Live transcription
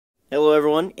Hello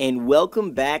everyone, and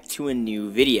welcome back to a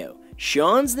new video.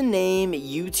 Shawn's the name,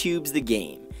 YouTube's the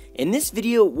game. In this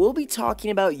video, we'll be talking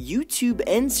about YouTube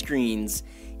end screens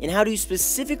and how to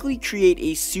specifically create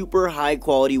a super high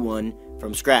quality one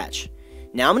from scratch.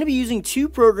 Now I'm going to be using two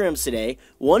programs today,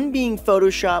 one being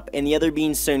Photoshop and the other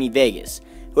being Sony Vegas.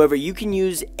 However, you can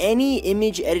use any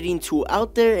image editing tool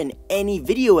out there and any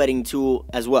video editing tool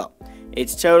as well.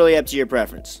 It's totally up to your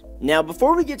preference. Now,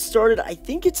 before we get started, I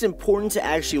think it's important to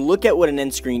actually look at what an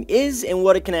end screen is and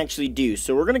what it can actually do.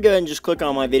 So we're going to go ahead and just click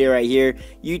on my video right here,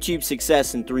 YouTube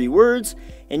success in 3 words.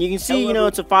 And you can see,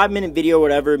 it's a 5-minute video or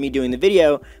whatever, me doing the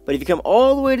video. But if you come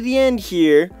all the way to the end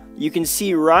here, you can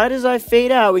see right as I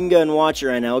fade out, we can go ahead and watch it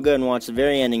right now. We'll go ahead and watch the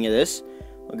very ending of this.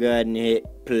 We'll go ahead and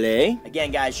hit play.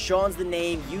 Again, guys, Shawn's the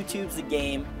name, YouTube's the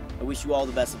game. I wish you all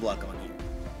the best of luck on here.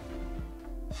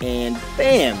 And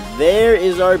bam, there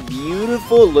is our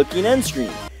beautiful looking end screen.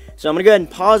 So I'm going to go ahead and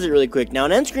pause it really quick. Now,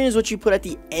 an end screen is what you put at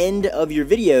the end of your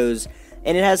videos,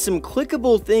 and it has some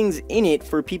clickable things in it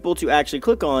for people to actually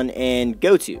click on and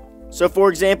go to. So for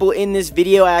example, in this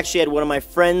video, I actually had one of my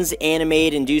friends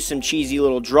animate and do some cheesy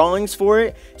little drawings for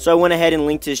it. So I went ahead and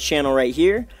linked his channel right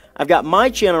here. I've got my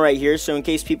channel right here, so in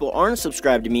case people aren't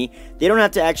subscribed to me, they don't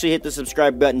have to actually hit the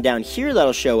subscribe button down here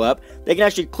that'll show up. They can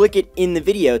actually click it in the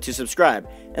video to subscribe.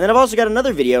 And then I've also got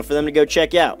another video for them to go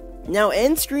check out. Now,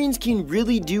 end screens can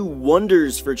really do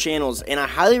wonders for channels, and I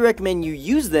highly recommend you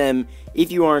use them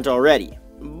if you aren't already.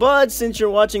 But since you're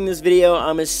watching this video,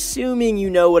 I'm assuming you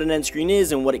know what an end screen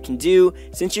is and what it can do,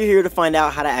 since you're here to find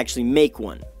out how to actually make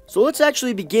one. So let's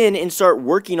actually begin and start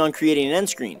working on creating an end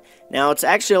screen. Now, it's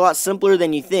actually a lot simpler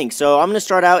than you think. So I'm going to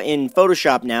start out in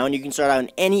Photoshop now, and you can start out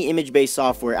in any image-based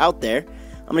software out there.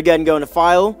 I'm going to go ahead and go into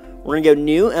File. We're going to go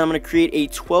New, and I'm going to create a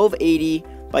 1280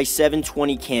 by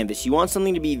 720 canvas. You want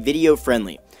something to be video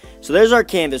friendly. So there's our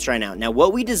canvas right now. Now,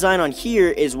 what we design on here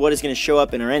is what is going to show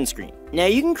up in our end screen. Now,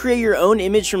 you can create your own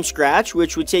image from scratch,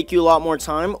 which would take you a lot more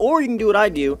time, or you can do what I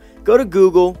do. Go to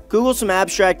Google some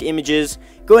abstract images,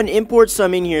 go ahead and import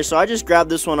some in here. So I just grabbed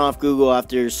this one off Google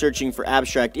after searching for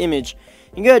abstract image,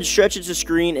 and go ahead and stretch it to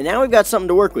screen, and now we've got something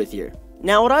to work with here.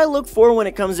 Now, what I look for when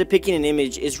it comes to picking an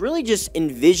image is really just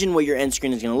envision what your end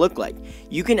screen is going to look like.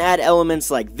 You can add elements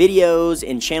like videos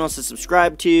and channels to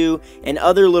subscribe to and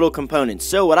other little components.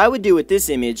 So what I would do with this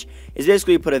image is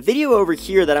basically put a video over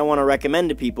here that I want to recommend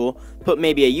to people, put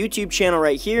maybe a YouTube channel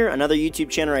right here, another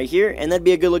YouTube channel right here, and that'd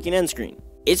be a good looking end screen.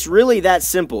 It's really that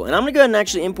simple, and I'm going to go ahead and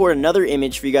actually import another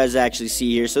image for you guys to actually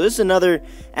see here. So this is another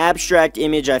abstract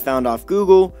image I found off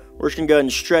Google. We're just going to go ahead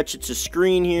and stretch it to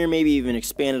screen here, maybe even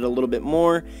expand it a little bit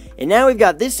more. And now we've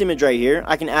got this image right here.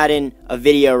 I can add in a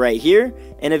video right here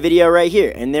and a video right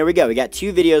here. And there we go. We got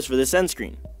 2 videos for this end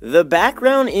screen. The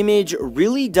background image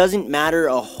really doesn't matter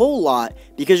a whole lot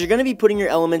because you're going to be putting your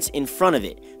elements in front of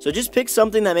it. So just pick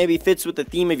something that maybe fits with the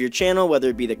theme of your channel, whether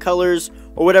it be the colors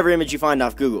or whatever image you find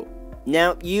off Google.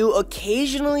 Now, you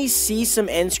occasionally see some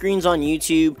end screens on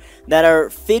YouTube that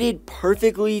are fitted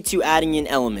perfectly to adding in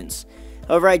elements.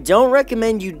 However, I don't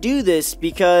recommend you do this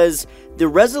because the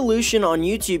resolution on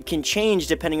YouTube can change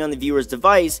depending on the viewer's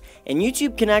device, and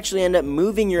YouTube can actually end up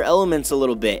moving your elements a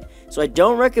little bit. So I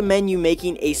don't recommend you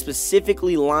making a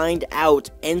specifically lined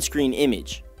out end screen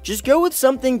image. Just go with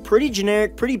something pretty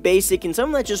generic, pretty basic, and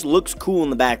something that just looks cool in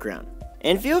the background.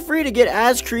 And feel free to get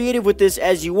as creative with this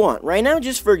as you want. Right now,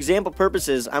 just for example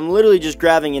purposes, I'm literally just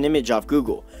grabbing an image off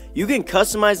Google. You can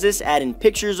customize this, add in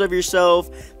pictures of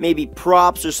yourself, maybe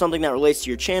props or something that relates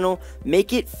to your channel.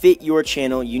 Make it fit your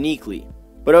channel uniquely.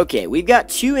 But okay, we've got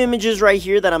 2 images right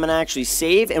here that I'm going to actually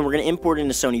save, and we're going to import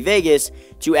into Sony Vegas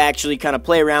to actually kind of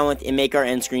play around with and make our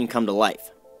end screen come to life.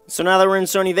 So now that we're in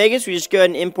Sony Vegas, we just go ahead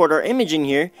and import our image in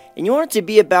here, and you want it to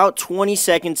be about 20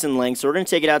 seconds in length, so we're going to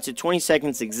take it out to 20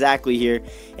 seconds exactly here,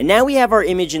 and now we have our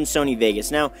image in Sony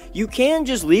Vegas. Now, you can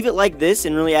just leave it like this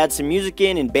and really add some music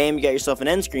in, and bam, you got yourself an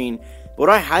end screen, but what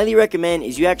I highly recommend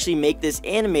is you actually make this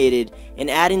animated and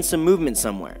add in some movement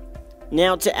somewhere.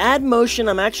 Now, to add motion,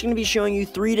 I'm actually going to be showing you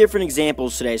 3 different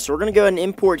examples today. So we're going to go ahead and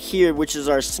import here, which is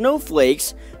our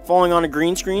snowflakes falling on a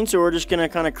green screen. So we're just going to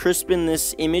kind of crispen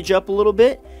this image up a little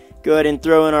bit. Go ahead and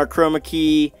throw in our chroma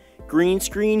key green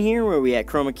screen here, where we at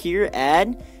chroma key here,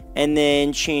 add, and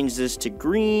then change this to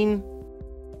green.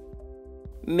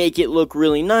 Make it look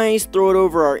really nice. Throw it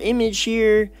over our image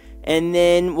here. And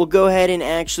then we'll go ahead and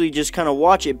actually just kind of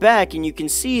watch it back, and you can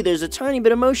see there's a tiny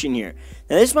bit of motion here.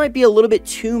 Now this might be a little bit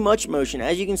too much motion.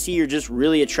 As you can see, you're just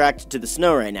really attracted to the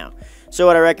snow right now. So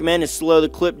what I recommend is slow the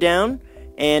clip down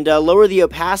and lower the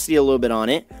opacity a little bit on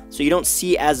it so you don't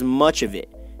see as much of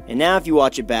it. And now if you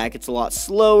watch it back, it's a lot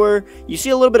slower. You see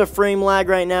a little bit of frame lag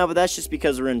right now, but that's just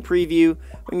because we're in preview.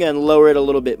 We're going to lower it a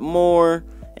little bit more.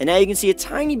 And now you can see a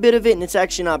tiny bit of it, and it's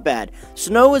actually not bad.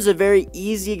 Snow is a very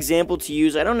easy example to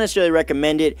use. I don't necessarily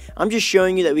recommend it. I'm just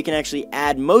showing you that we can actually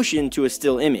add motion to a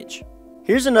still image.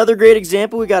 Here's another great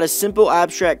example. We got a simple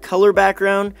abstract color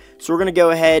background. So we're going to go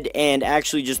ahead and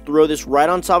actually just throw this right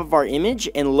on top of our image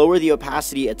and lower the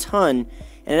opacity a ton.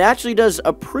 And it actually does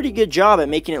a pretty good job at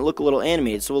making it look a little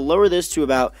animated. So we'll lower this to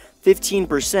about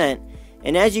 15%.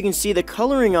 And as you can see, the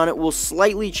coloring on it will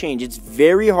slightly change. It's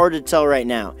very hard to tell right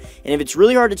now. And if it's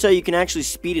really hard to tell, you can actually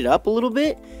speed it up a little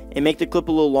bit and make the clip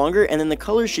a little longer, and then the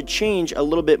color should change a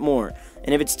little bit more.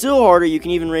 And if it's still harder, you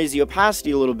can even raise the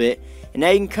opacity a little bit. And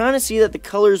now you can kind of see that the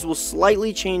colors will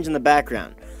slightly change in the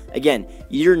background. Again,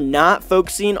 you're not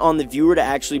focusing on the viewer to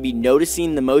actually be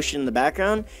noticing the motion in the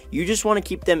background. You just want to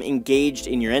keep them engaged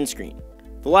in your end screen.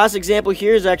 The last example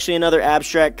here is actually another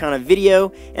abstract kind of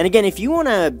video. And again, if you want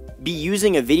to be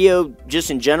using a video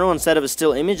just in general instead of a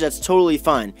still image, that's totally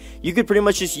fine. You could pretty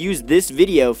much just use this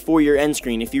video for your end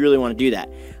screen if you really want to do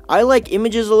that. I like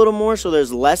images a little more, so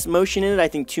there's less motion in it. I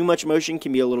think too much motion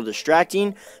can be a little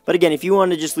distracting. But again, if you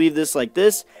want to just leave this like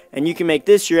this, and you can make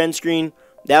this your end screen,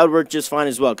 that would work just fine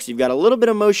as well, because you've got a little bit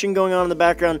of motion going on in the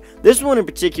background. This one in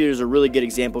particular is a really good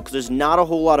example because there's not a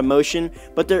whole lot of motion,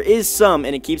 but there is some,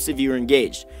 and it keeps the viewer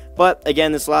engaged. But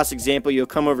again, this last example, you'll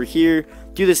come over here,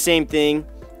 do the same thing,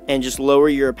 and just lower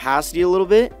your opacity a little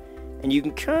bit, and you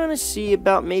can kind of see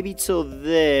about maybe till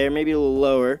there, maybe a little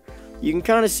lower. You can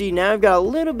kind of see now I've got a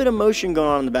little bit of motion going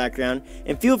on in the background,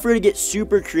 and feel free to get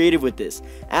super creative with this.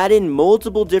 Add in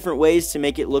multiple different ways to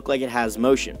make it look like it has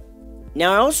motion.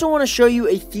 Now I also want to show you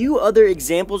a few other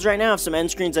examples right now of some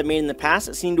end screens I've made in the past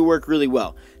that seem to work really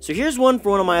well. So here's one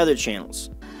for one of my other channels.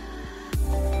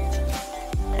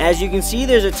 As you can see,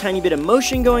 there's a tiny bit of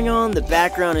motion going on, the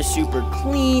background is super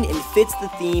clean and fits the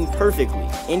theme perfectly.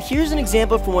 And here's an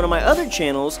example from one of my other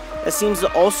channels that seems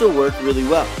to also work really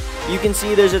well. You can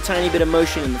see there's a tiny bit of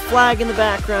motion in the flag in the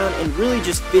background and really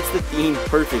just fits the theme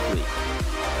perfectly.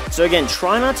 So again,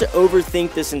 try not to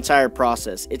overthink this entire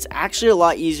process. It's actually a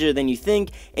lot easier than you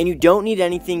think, and you don't need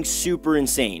anything super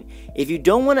insane. If you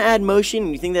don't want to add motion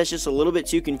and you think that's just a little bit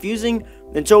too confusing,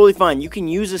 then totally fine. You can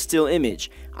use a still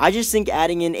image. I just think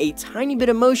adding in a tiny bit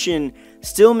of motion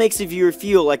still makes the viewer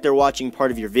feel like they're watching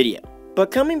part of your video. But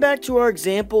coming back to our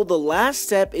example, the last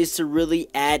step is to really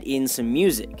add in some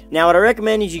music. Now what I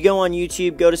recommend is you go on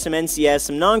YouTube, go to some NCS,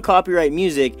 some non-copyright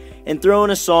music, and throw in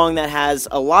a song that has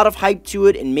a lot of hype to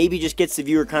it and maybe just gets the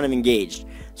viewer kind of engaged.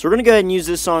 So we're going to go ahead and use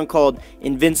this song called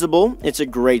Invincible. It's a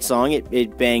great song.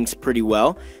 It bangs pretty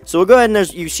well. So we'll go ahead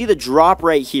and you see the drop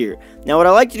right here. Now what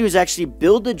I like to do is actually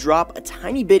build the drop a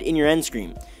tiny bit in your end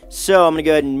screen. So I'm going to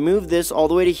go ahead and move this all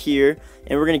the way to here,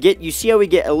 and we're going to get, you see how we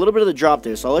get a little bit of the drop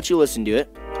there, so I'll let you listen to it.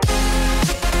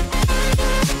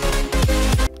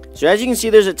 So as you can see,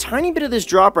 there's a tiny bit of this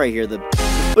drop right here, the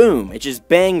boom, it just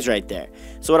bangs right there.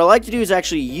 So what I like to do is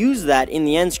actually use that in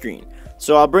the end screen.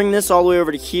 So I'll bring this all the way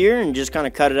over to here and just kind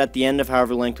of cut it at the end of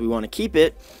however length we want to keep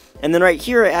it. And then right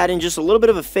here, I add in just a little bit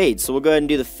of a fade. So we'll go ahead and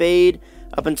do the fade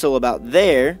up until about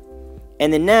there.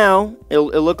 And then now, it'll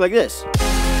look like this.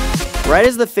 Right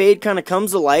as the fade kind of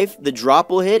comes to life, the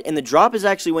drop will hit, and the drop is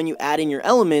actually when you add in your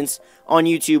elements on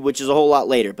YouTube, which is a whole lot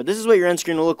later. But this is what your end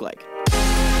screen will look like.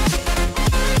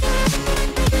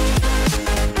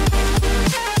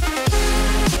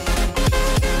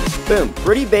 Boom.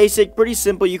 Pretty basic, pretty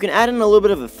simple. You can add in a little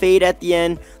bit of a fade at the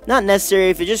end. Not necessary.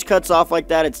 If it just cuts off like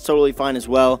that, it's totally fine as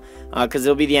well, because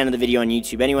it'll be the end of the video on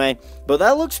YouTube anyway. But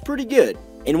that looks pretty good.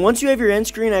 And once you have your end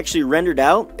screen actually rendered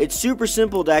out, it's super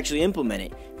simple to actually implement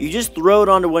it. You just throw it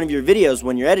onto one of your videos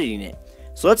when you're editing it.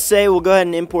 So let's say we'll go ahead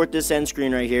and import this end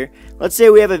screen right here. Let's say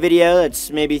we have a video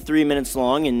that's maybe 3 minutes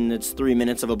long and it's 3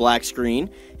 minutes of a black screen.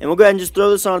 And we'll go ahead and just throw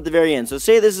this on at the very end. So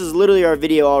say this is literally our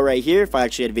video all right here. If I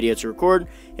actually had a video to record,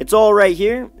 it's all right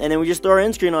here. And then we just throw our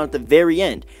end screen on at the very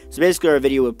end. So basically our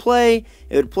video would play.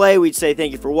 It would play. We'd say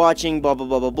thank you for watching, blah, blah,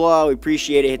 blah, blah, blah. We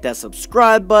appreciate it. Hit that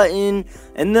subscribe button.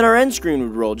 And then our end screen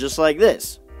would roll just like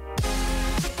this.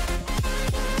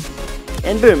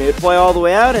 And boom, it would play all the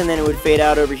way out, and then it would fade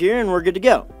out over here, and we're good to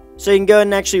go. So you can go ahead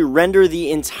and actually render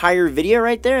the entire video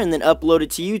right there, and then upload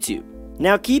it to YouTube.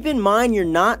 Now keep in mind, you're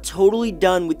not totally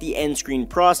done with the end screen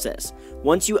process.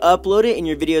 Once you upload it and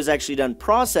your video is actually done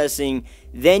processing,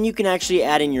 then you can actually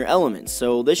add in your elements.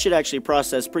 So this should actually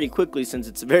process pretty quickly since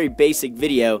it's a very basic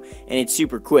video, and it's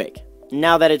super quick.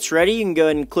 Now that it's ready, you can go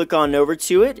ahead and click on over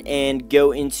to it and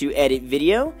go into edit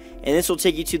video, and this will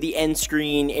take you to the end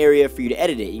screen area for you to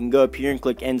edit it. You can go up here and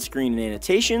click end screen and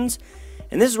annotations,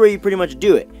 and this is where you pretty much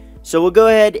do it. So we'll go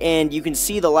ahead and you can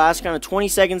see the last kind of 20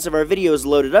 seconds of our video is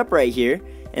loaded up right here.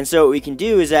 And so what we can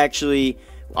do is actually,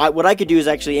 what I could do is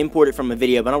actually import it from a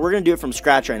video, but we're going to do it from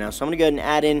scratch right now. So I'm going to go ahead and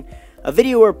add in a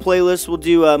video or a playlist. We'll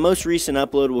do most recent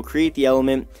upload. We'll create the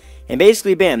element. And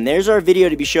basically, bam, there's our video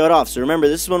to be showed off. So remember,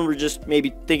 this is when we're just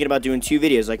maybe thinking about doing 2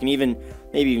 videos. I can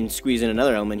maybe even squeeze in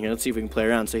another element here. Let's see if we can play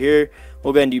around. So here,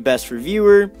 we'll go ahead and do best for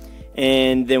viewer.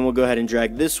 And then we'll go ahead and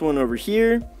drag this one over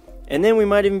here. And then we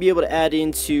might even be able to add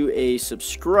into a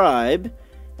subscribe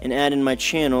and add in my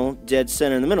channel dead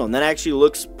center in the middle. And that actually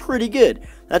looks pretty good.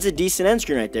 That's a decent end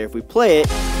screen right there. If we play it,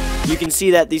 you can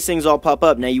see that these things all pop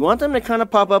up. Now you want them to kind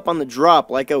of pop up on the drop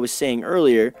like I was saying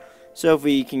earlier. So if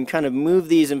we can kind of move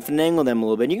these and finagle them a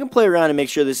little bit, you can play around and make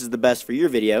sure this is the best for your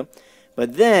video.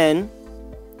 But then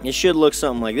it should look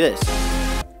something like this.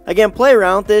 Again, play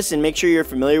around with this and make sure you're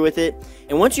familiar with it.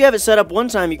 And once you have it set up one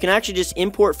time, you can actually just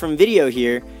import from video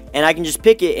here, and I can just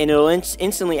pick it and it'll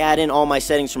instantly add in all my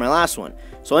settings for my last one.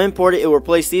 So I'll import it, it will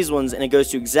replace these ones, and it goes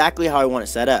to exactly how I want it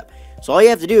set up. So all you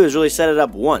have to do is really set it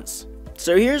up once.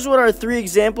 So here's what our 3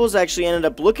 examples actually ended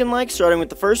up looking like, starting with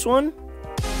the first one.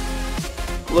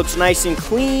 Looks nice and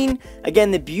clean.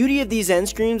 Again, the beauty of these end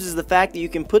screens is the fact that you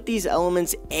can put these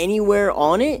elements anywhere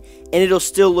on it and it'll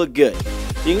still look good.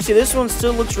 So you can see this one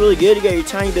still looks really good. You got your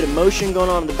tiny bit of motion going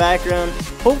on in the background,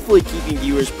 hopefully keeping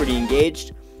viewers pretty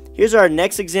engaged. Here's our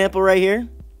next example right here.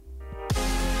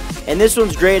 And this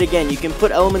one's great. Again, you can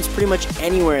put elements pretty much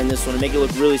anywhere in this one and make it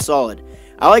look really solid.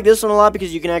 I like this one a lot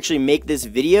because you can actually make this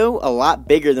video a lot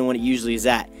bigger than what it usually is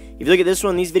at. If you look at this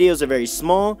one, these videos are very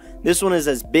small. This one is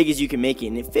as big as you can make it,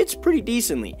 and it fits pretty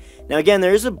decently. Now again,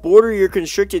 there is a border you're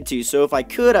constricted to, so if I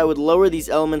could, I would lower these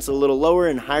elements a little lower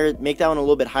and make that one a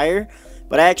little bit higher,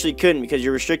 but I actually couldn't because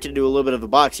you're restricted to a little bit of a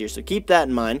box here, so keep that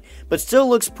in mind, but still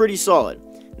looks pretty solid.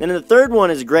 Then the third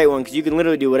one is a great one because you can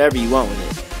literally do whatever you want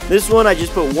with it. This one, I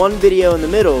just put one video in the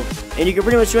middle, and you can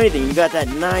pretty much do anything. You got that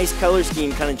nice color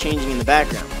scheme kind of changing in the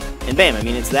background. And bam, I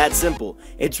mean, it's that simple.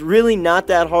 It's really not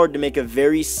that hard to make a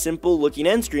very simple looking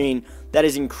end screen that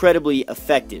is incredibly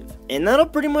effective. And that'll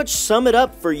pretty much sum it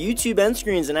up for YouTube end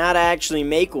screens and how to actually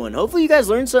make one. Hopefully you guys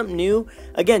learned something new.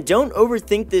 Again, don't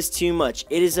overthink this too much.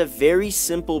 It is a very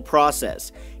simple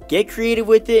process. Get creative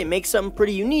with it, make something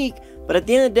pretty unique, but at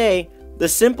the end of the day, the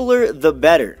simpler, the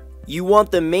better. You want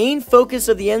the main focus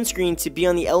of the end screen to be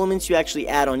on the elements you actually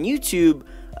add on YouTube,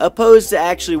 opposed to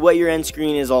actually what your end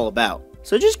screen is all about.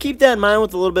 So just keep that in mind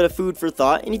with a little bit of food for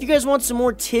thought. And if you guys want some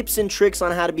more tips and tricks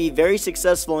on how to be very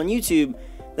successful on YouTube,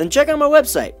 then check out my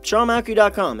website,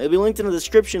 ShawnMalkou.com. It'll be linked in the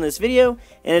description of this video,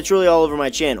 and it's really all over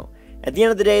my channel. At the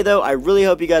end of the day, though, I really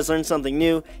hope you guys learned something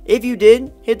new. If you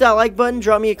did, hit that like button,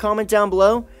 drop me a comment down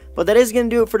below. But that is going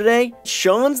to do it for today.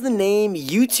 Shawn's the name,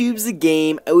 YouTube's the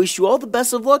game. I wish you all the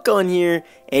best of luck on here,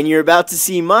 and you're about to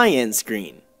see my end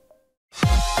screen.